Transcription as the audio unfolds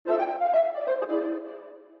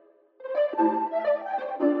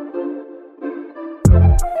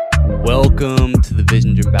Welcome to the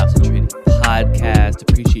Vision Driven Basketball Training Podcast.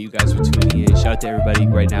 Appreciate you guys for tuning in. Shout out to everybody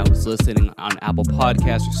right now who's listening on Apple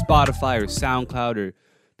Podcasts or Spotify or SoundCloud or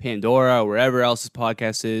Pandora or wherever else this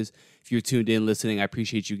podcast is. If you're tuned in listening, I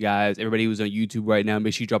appreciate you guys. Everybody who's on YouTube right now,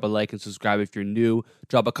 make sure you drop a like and subscribe if you're new.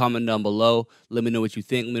 Drop a comment down below. Let me know what you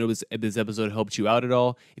think. Let me know if this episode helped you out at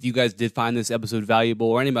all. If you guys did find this episode valuable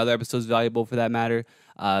or any of my other episodes valuable for that matter,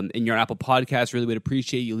 in your Apple Podcast, really would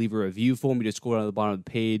appreciate you leave a review for me. Just scroll down to the bottom of the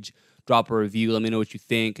page. Drop a review. Let me know what you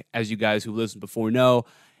think. As you guys who listened before know,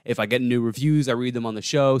 if I get new reviews, I read them on the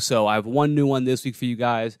show. So I have one new one this week for you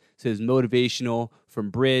guys. It says motivational from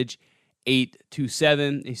Bridge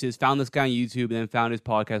 827. He says, found this guy on YouTube and then found his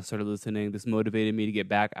podcast, started listening. This motivated me to get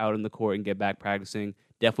back out on the court and get back practicing.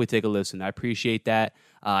 Definitely take a listen. I appreciate that.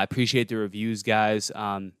 I appreciate the reviews, guys.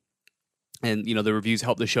 And you know, the reviews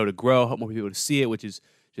help the show to grow, help more people to see it, which is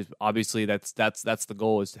just obviously that's the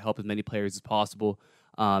goal, is to help as many players as possible.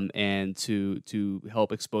 And to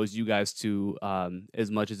help expose you guys to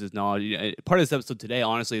as much as his knowledge. Part of this episode today,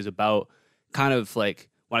 honestly, is about kind of like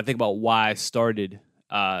when I think about why I started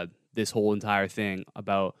this whole entire thing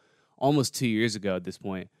about almost 2 years ago at this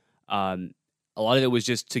point. A lot of it was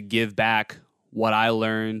just to give back what I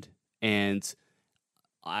learned, and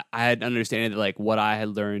I had understanding that like what I had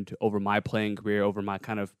learned over my playing career, over my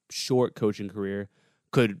kind of short coaching career,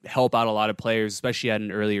 could help out a lot of players, especially at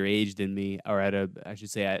an earlier age than me, or at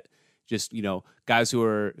just, you know, guys who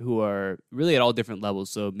are really at all different levels.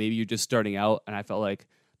 So maybe you're just starting out, and I felt like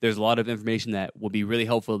there's a lot of information that will be really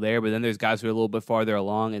helpful there, but then there's guys who are a little bit farther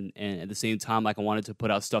along, and at the same time, like, I wanted to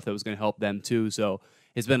put out stuff that was going to help them too. So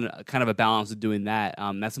it's been kind of a balance of doing that.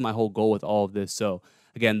 That's my whole goal with all of this. So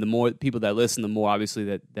again, the more people that listen, the more obviously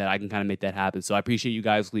that I can kind of make that happen. So I appreciate you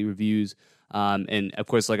guys leave reviews. And of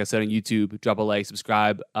course, like I said on YouTube, drop a like,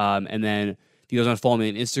 subscribe. And then if you guys want to follow me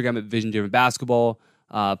on Instagram at Vision Driven Basketball,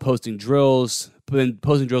 posting drills, been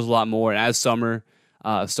posting drills a lot more. And as summer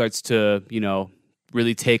starts to, you know,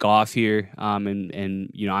 really take off here, and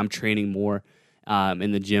you know, I'm training more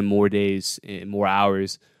in the gym, more days, more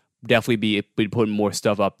hours, definitely be putting more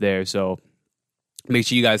stuff up there. So make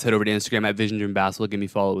sure you guys head over to Instagram at Vision Driven Basketball, give me a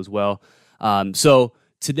follow as well. So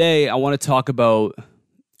today I want to talk about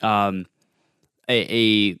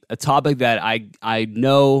a topic that I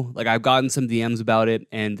know, like, I've gotten some DMs about it,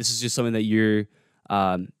 and this is just something that you're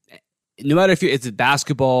no matter if it's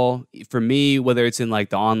basketball, for me, whether it's in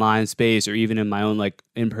like the online space or even in my own like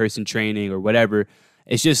in-person training or whatever,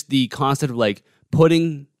 it's just the concept of like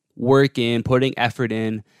putting work in, putting effort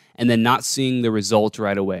in, and then not seeing the results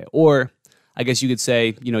right away. Or I guess you could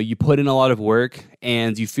say, you know, you put in a lot of work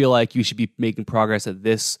and you feel like you should be making progress at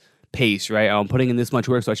this pace, right? I'm putting in this much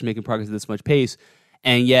work, so I should be making progress at this much pace.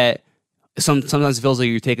 And yet sometimes it feels like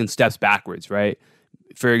you're taking steps backwards, right?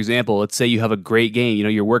 For example, let's say you have a great game. You know,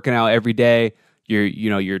 you're working out every day.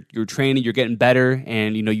 You're training. You're getting better,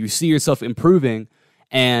 and you know you see yourself improving.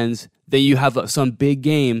 And then you have some big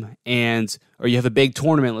game, or you have a big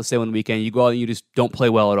tournament. Let's say on the weekend, you go out and you just don't play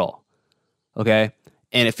well at all. Okay,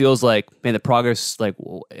 and it feels like, man, the progress. Like,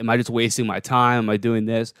 well, am I just wasting my time? Am I doing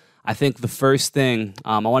this? I think the first thing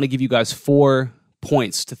I want to give you guys 4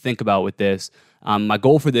 points to think about with this. My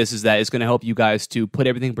goal for this is that it's going to help you guys to put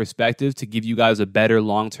everything in perspective, to give you guys a better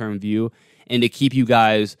long-term view, and to keep you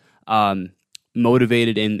guys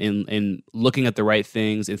motivated in looking at the right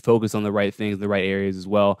things and focus on the right things, the right areas as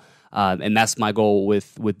well. And that's my goal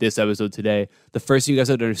with this episode today. The first thing you guys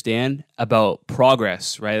have to understand about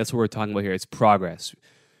progress, right? That's what we're talking about here. It's progress.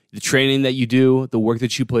 The training that you do, the work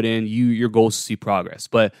that you put in, your goal is to see progress.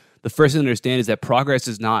 But the first thing to understand is that progress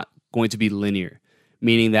is not going to be linear.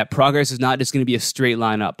 Meaning that progress is not just going to be a straight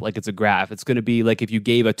line up like it's a graph. It's going to be like if you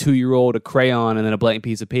gave a 2-year-old a crayon and then a blank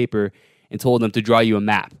piece of paper and told them to draw you a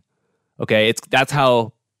map. Okay, that's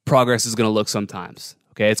how progress is going to look sometimes.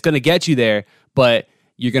 Okay, it's going to get you there, but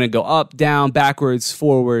you're going to go up, down, backwards,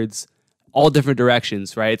 forwards, all different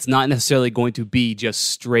directions, right? It's not necessarily going to be just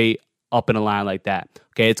straight up in a line like that.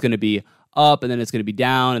 Okay, it's going to be up, and then it's going to be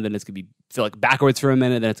down, and then it's going to be feel like backwards for a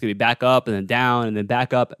minute, then it's going to be back up and then down and then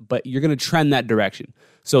back up, but you're going to trend that direction.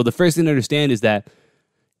 So the first thing to understand is that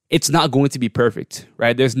it's not going to be perfect,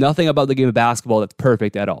 right? There's nothing about the game of basketball that's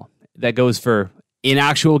perfect at all. That goes for in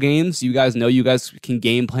actual games. You guys know you guys can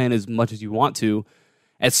game plan as much as you want to.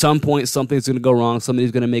 At some point, something's going to go wrong.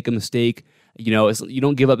 Somebody's going to make a mistake. You know, you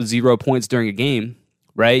don't give up 0 points during a game,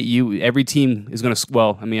 right? Every team is going to,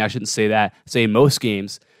 well, I mean, I shouldn't say that. Say most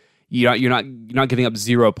games, you're not giving up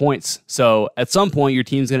 0 points. So at some point, your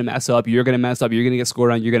team's going to mess up. You're going to mess up. You're going to get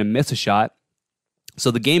scored on. You're going to miss a shot. So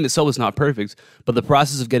the game itself is not perfect, but the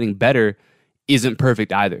process of getting better isn't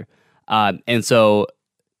perfect either. And so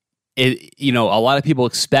a lot of people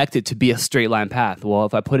expect it to be a straight line path. Well,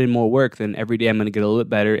 if I put in more work, then every day I'm going to get a little bit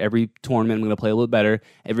better. Every tournament I'm going to play a little bit better.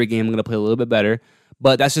 Every game I'm going to play a little bit better.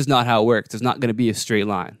 But that's just not how it works. It's not going to be a straight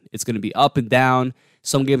line. It's going to be up and down.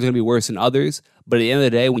 Some games are going to be worse than others. But at the end of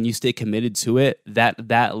the day, when you stay committed to it,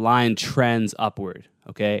 that line trends upward.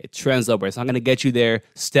 Okay, it trends upward. It's not going to get you there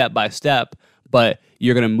step by step, but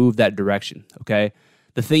you're going to move that direction. Okay,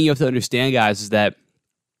 the thing you have to understand, guys, is that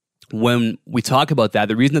when we talk about that,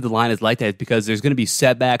 the reason that the line is like that is because there's going to be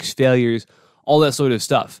setbacks, failures, all that sort of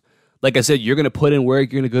stuff. Like I said, you're going to put in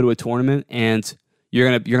work, you're going to go to a tournament, and you're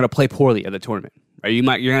going to play poorly at the tournament. Right? You're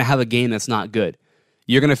going to have a game that's not good.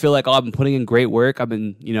 You're going to feel like, oh, I've been putting in great work. I've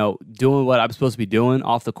been, doing what I'm supposed to be doing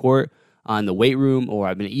off the court, in the weight room, or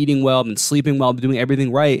I've been eating well, I've been sleeping well, I've been doing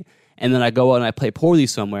everything right, and then I go out and I play poorly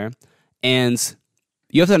somewhere. And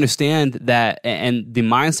you have to understand that, and the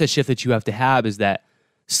mindset shift that you have to have is that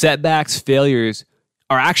setbacks, failures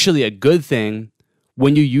are actually a good thing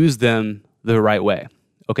when you use them the right way,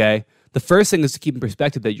 okay? The first thing is to keep in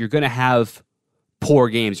perspective that you're going to have poor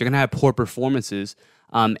games. You're going to have poor performances,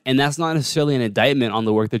 and that's not necessarily an indictment on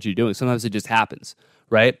the work that you're doing. Sometimes it just happens,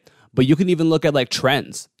 right? But you can even look at like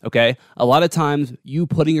trends, okay? A lot of times you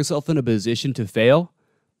putting yourself in a position to fail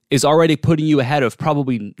is already putting you ahead of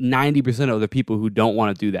probably 90% of the people who don't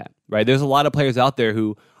want to do that, right? There's a lot of players out there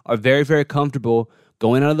who are very, very comfortable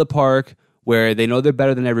going out of the park where they know they're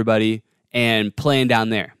better than everybody and playing down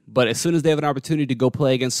there. But as soon as they have an opportunity to go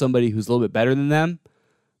play against somebody who's a little bit better than them,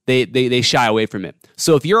 they shy away from it.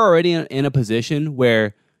 So if you're already in a position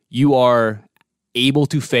where you are able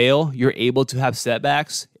to fail, you're able to have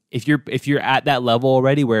setbacks, if you're at that level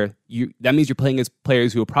already where that means you're playing against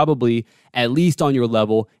players who are probably at least on your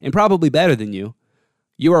level and probably better than you,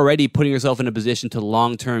 you're already putting yourself in a position to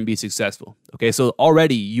long-term be successful. Okay, so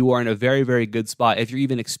already you are in a very, very good spot if you're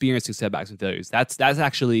even experiencing setbacks and failures. That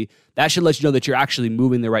should let you know that you're actually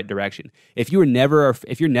moving the right direction. If you're never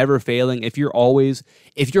failing, if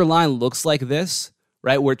your line looks like this,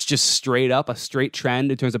 right, where it's just straight up, a straight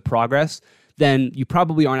trend in terms of progress, then you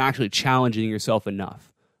probably aren't actually challenging yourself enough.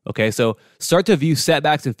 Okay, so start to view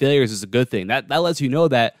setbacks and failures as a good thing. That lets you know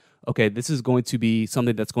that, okay, this is going to be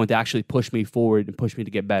something that's going to actually push me forward and push me to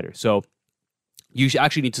get better. So you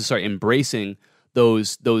actually need to start embracing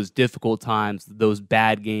those difficult times, those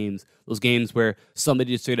bad games, those games where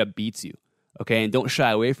somebody just straight up beats you. Okay, and don't shy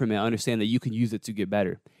away from it. Understand that you can use it to get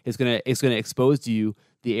better. It's gonna expose to you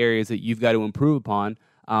the areas that you've got to improve upon.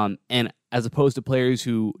 And as opposed to players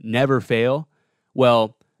who never fail,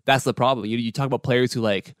 well, that's the problem. You talk about players who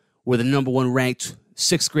were the number one ranked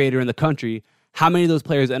 6th grader in the country. How many of those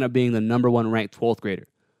players end up being the number one ranked 12th grader?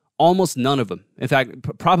 Almost none of them. In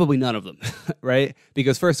fact, probably none of them, right?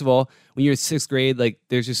 Because first of all, when you're in 6th grade,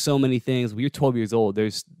 there's just so many things. When you're 12 years old,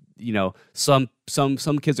 there's some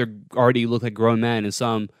kids are already look like grown men, and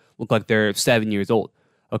some look like they're 7 years old.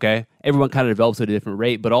 Okay, everyone kind of develops at a different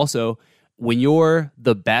rate, but also when you're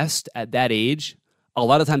the best at that age, a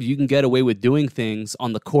lot of times you can get away with doing things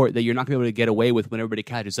on the court that you're not going to be able to get away with when everybody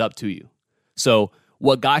catches up to you. So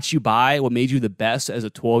what got you by, what made you the best as a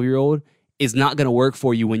 12-year-old is not going to work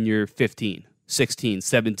for you when you're 15, 16,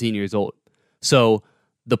 17 years old. So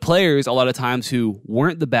the players, a lot of times, who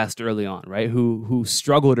weren't the best early on, right, who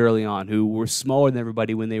struggled early on, who were smaller than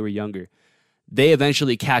everybody when they were younger, they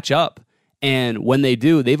eventually catch up. And when they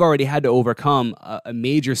do, they've already had to overcome a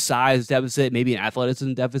major size deficit, maybe an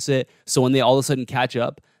athleticism deficit. So when they all of a sudden catch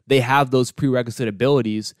up, they have those prerequisite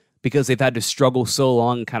abilities because they've had to struggle so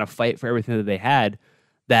long and kind of fight for everything that they had,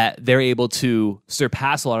 that they're able to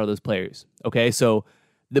surpass a lot of those players. Okay, so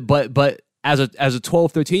but as a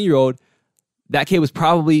 12, 13-year-old, that kid was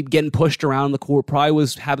probably getting pushed around the court, probably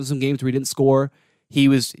was having some games where he didn't score. He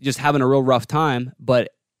was just having a real rough time,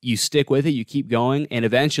 but you stick with it, you keep going, and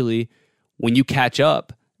eventually when you catch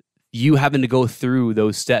up, you having to go through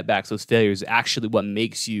those setbacks, those failures, is actually what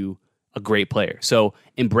makes you a great player. So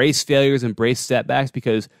embrace failures, embrace setbacks,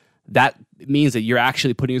 because that means that you're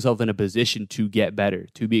actually putting yourself in a position to get better,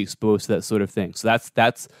 to be exposed to that sort of thing. So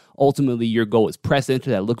that's ultimately your goal, is press into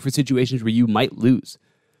that. Look for situations where you might lose.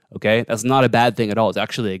 Okay? That's not a bad thing at all. It's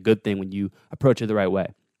actually a good thing when you approach it the right way.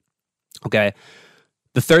 Okay?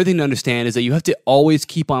 The third thing to understand is that you have to always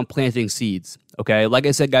keep on planting seeds. Okay? Like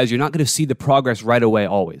I said, guys, you're not going to see the progress right away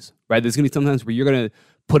always. Right? There's going to be sometimes where you're going to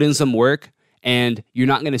put in some work and you're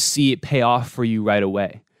not going to see it pay off for you right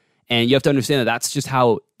away. And you have to understand that that's just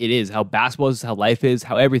how it is, how basketball is, how life is,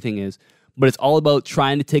 how everything is. But it's all about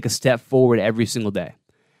trying to take a step forward every single day.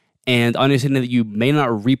 And understanding that you may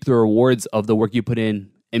not reap the rewards of the work you put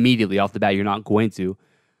in immediately off the bat. You're not going to.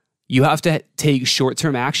 you have to take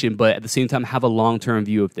short-term action, but at the same time have a long-term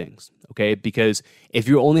view of things, okay? Because if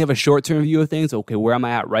you only have a short-term view of things, okay, where am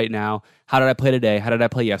I at right now? How did I play today? How did I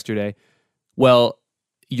play yesterday? Well,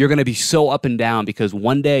 you're going to be so up and down because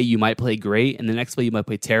one day you might play great and the next play you might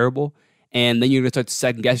play terrible. And then you're going to start to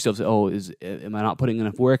second guess yourself. Say, oh, am I not putting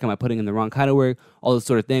enough work? Am I putting in the wrong kind of work? All this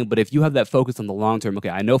sort of thing. But if you have that focus on the long term, okay,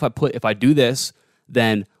 I know if I do this,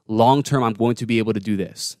 then long term I'm going to be able to do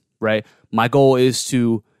this, right? My goal is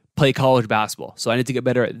to play college basketball. So I need to get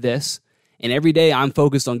better at this. And every day I'm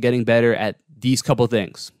focused on getting better at these couple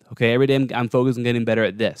things. Okay, every day I'm focused on getting better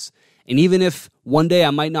at this. And even if one day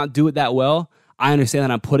I might not do it that well, I understand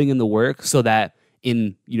that I'm putting in the work so that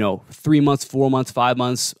in 3 months, 4 months, 5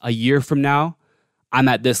 months, a year from now, I'm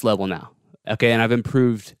at this level now. Okay, and I've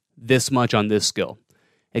improved this much on this skill.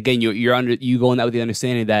 Again, you go in that with the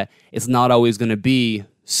understanding that it's not always going to be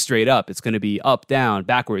straight up. It's going to be up, down,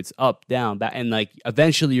 backwards, up, down, back, and like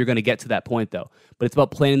eventually you're going to get to that point though. But it's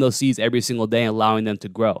about planting those seeds every single day and allowing them to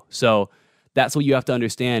grow. So that's what you have to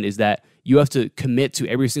understand is that you have to commit to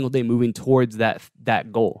every single day moving towards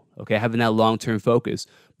that goal. Okay, having that long-term focus,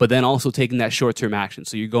 but then also taking that short-term action.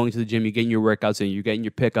 So you're going to the gym, you're getting your workouts in, you're getting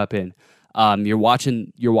your pickup in, you're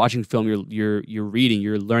watching film, you're reading,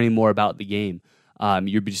 you're learning more about the game.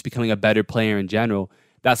 You're just becoming a better player in general.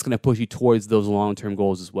 That's going to push you towards those long-term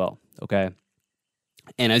goals as well. Okay,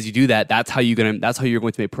 and as you do that, that's how you're going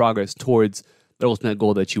to make progress towards the ultimate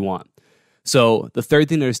goal that you want. So the third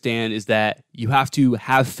thing to understand is that you have to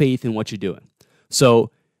have faith in what you're doing.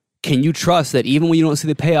 So can you trust that even when you don't see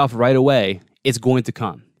the payoff right away, it's going to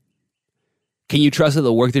come? Can you trust that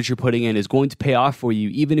the work that you're putting in is going to pay off for you,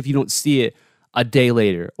 even if you don't see it a day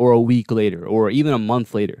later or a week later or even a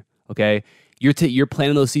month later? Okay, you're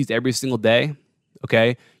planting those seeds every single day.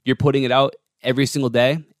 Okay, you're putting it out every single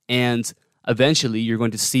day, and eventually you're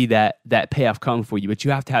going to see that payoff come for you. But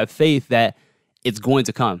you have to have faith that it's going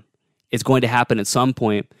to come. It's going to happen at some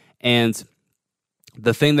point. And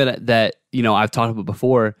the thing that I've talked about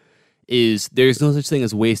before is there's no such thing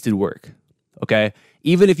as wasted work. Okay,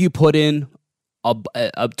 even if you put in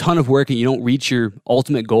a ton of work and you don't reach your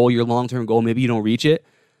ultimate goal, your long-term goal, maybe you don't reach it,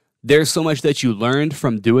 there's so much that you learned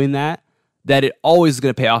from doing that it always is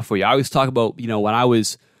going to pay off for you. I always talk about, when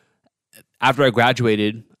after I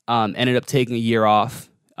graduated, ended up taking a year off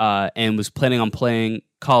and was planning on playing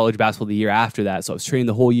college basketball the year after that. So I was training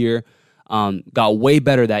the whole year, got way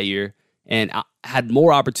better that year, and I had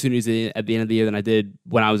more opportunities at the end of the year than I did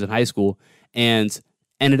when I was in high school, and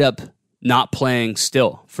ended up not playing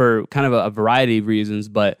still for kind of a variety of reasons.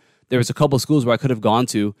 But there was a couple of schools where I could have gone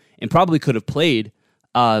to and probably could have played,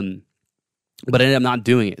 but I ended up not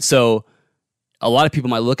doing it. So a lot of people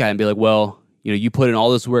might look at it and be like, well, you put in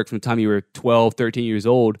all this work from the time you were 12, 13 years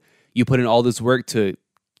old. You put in all this work to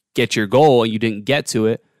get your goal and you didn't get to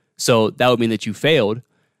it. So that would mean that you failed.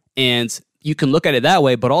 And you can look at it that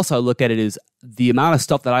way, but also I look at it as the amount of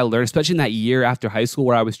stuff that I learned, especially in that year after high school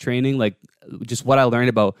where I was training, like just what I learned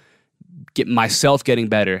about myself getting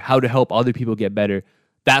better, how to help other people get better.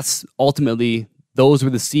 That's ultimately, those were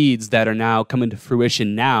the seeds that are now coming to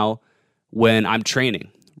fruition now when I'm training,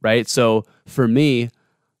 right? So for me,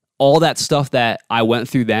 all that stuff that I went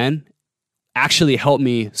through then actually helped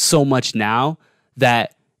me so much now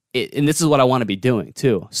that and this is what I want to be doing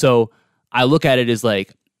too. So I look at it as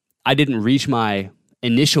like, I didn't reach my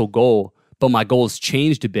initial goal, but my goals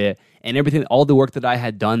changed a bit, and everything, all the work that I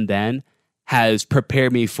had done then has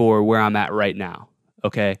prepared me for where I'm at right now.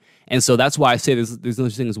 Okay. And so that's why I say there's no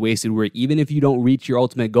such thing as wasted work. Even if you don't reach your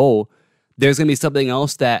ultimate goal, there's going to be something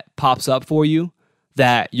else that pops up for you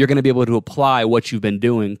that you're going to be able to apply what you've been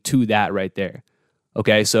doing to that right there.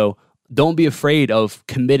 Okay. So don't be afraid of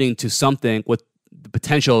committing to something with the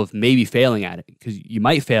potential of maybe failing at it, because you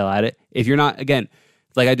might fail at it. If you're not, again,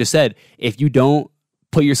 like I just said, if you don't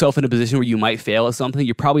put yourself in a position where you might fail at something,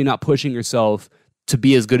 you're probably not pushing yourself to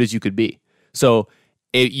be as good as you could be. So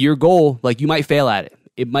your goal, like, you might fail at it.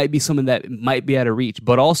 It might be something that might be out of reach,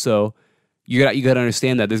 but also you got to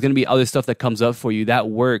understand that there's going to be other stuff that comes up for you. That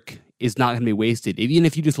work is not going to be wasted. Even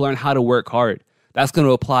if you just learn how to work hard, that's going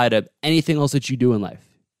to apply to anything else that you do in life.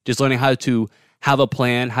 Just learning how to have a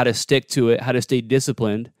plan, how to stick to it, how to stay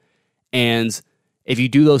disciplined. And if you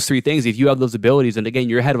do those three things, if you have those abilities, and again,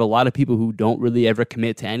 you're ahead of a lot of people who don't really ever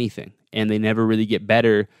commit to anything, and they never really get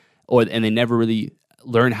better, and they never really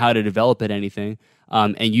learn how to develop at anything.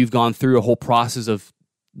 And you've gone through a whole process of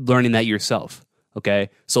learning that yourself. Okay.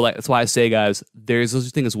 So that's why I say, guys, there's no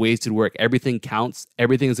such thing as wasted work. Everything counts.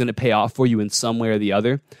 Everything is going to pay off for you in some way or the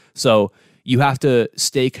other. So you have to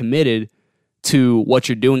stay committed to what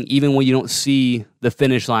you're doing, even when you don't see the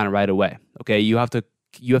finish line right away. Okay. You have to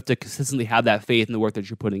you have to consistently have that faith in the work that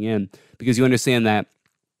you're putting in, because you understand that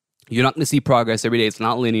you're not going to see progress every day. It's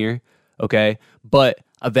not linear, okay? But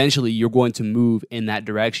eventually you're going to move in that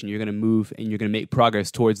direction. You're going to move and you're going to make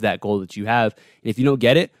progress towards that goal that you have. And if you don't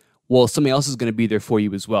get it, well, somebody else is going to be there for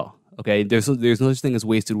you as well, okay? There's no such thing as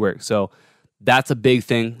wasted work. So that's a big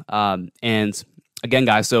thing. And again,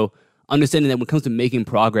 guys, so understanding that when it comes to making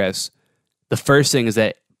progress, the first thing is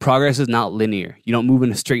that progress is not linear. You don't move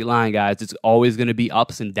in a straight line, guys. It's always going to be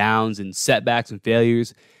ups and downs and setbacks and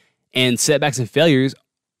failures. And setbacks and failures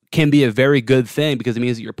can be a very good thing, because it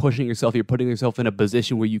means that you're pushing yourself, you're putting yourself in a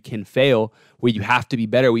position where you can fail, where you have to be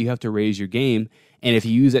better, where you have to raise your game. And if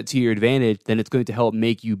you use that to your advantage, then it's going to help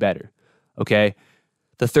make you better, okay?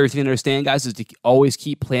 The third thing to understand, guys, is to always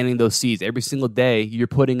keep planting those seeds. Every single day, you're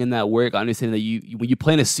putting in that work, understanding that when you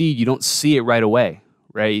plant a seed, you don't see it right away,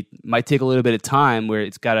 right? It might take a little bit of time where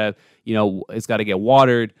it's got to get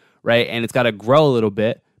watered, right? And it's got to grow a little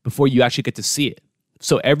bit before you actually get to see it.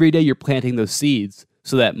 So every day you're planting those seeds,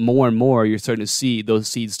 so that more and more you're starting to see those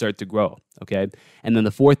seeds start to grow, okay? And then the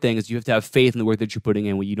fourth thing is you have to have faith in the work that you're putting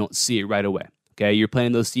in when you don't see it right away, okay? You're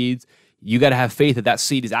planting those seeds. You got to have faith that that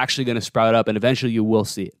seed is actually going to sprout up, and eventually you will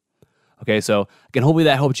see it, okay? So again, hopefully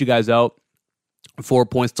that helped you guys out. 4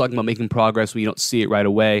 points talking about making progress when you don't see it right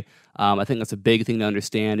away. I think that's a big thing to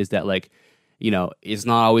understand, is that, like, you know, it's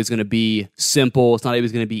not always going to be simple. It's not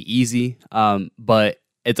always going to be easy, but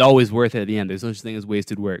it's always worth it at the end. There's no such thing as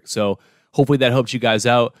wasted work. So hopefully that helps you guys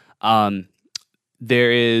out.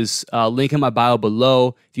 There is a link in my bio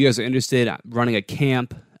below. If you guys are interested, I'm running a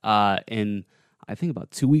camp in, I think,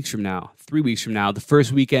 about 2 weeks from now, 3 weeks from now, the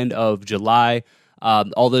first weekend of July.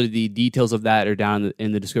 All of the details of that are down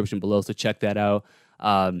in the description below, so check that out.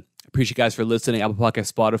 Appreciate you guys for listening. Apple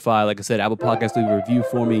Podcast, Spotify. Like I said, Apple Podcast, leave a review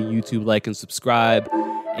for me. YouTube, like, and subscribe.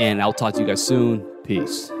 And I'll talk to you guys soon.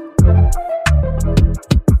 Peace.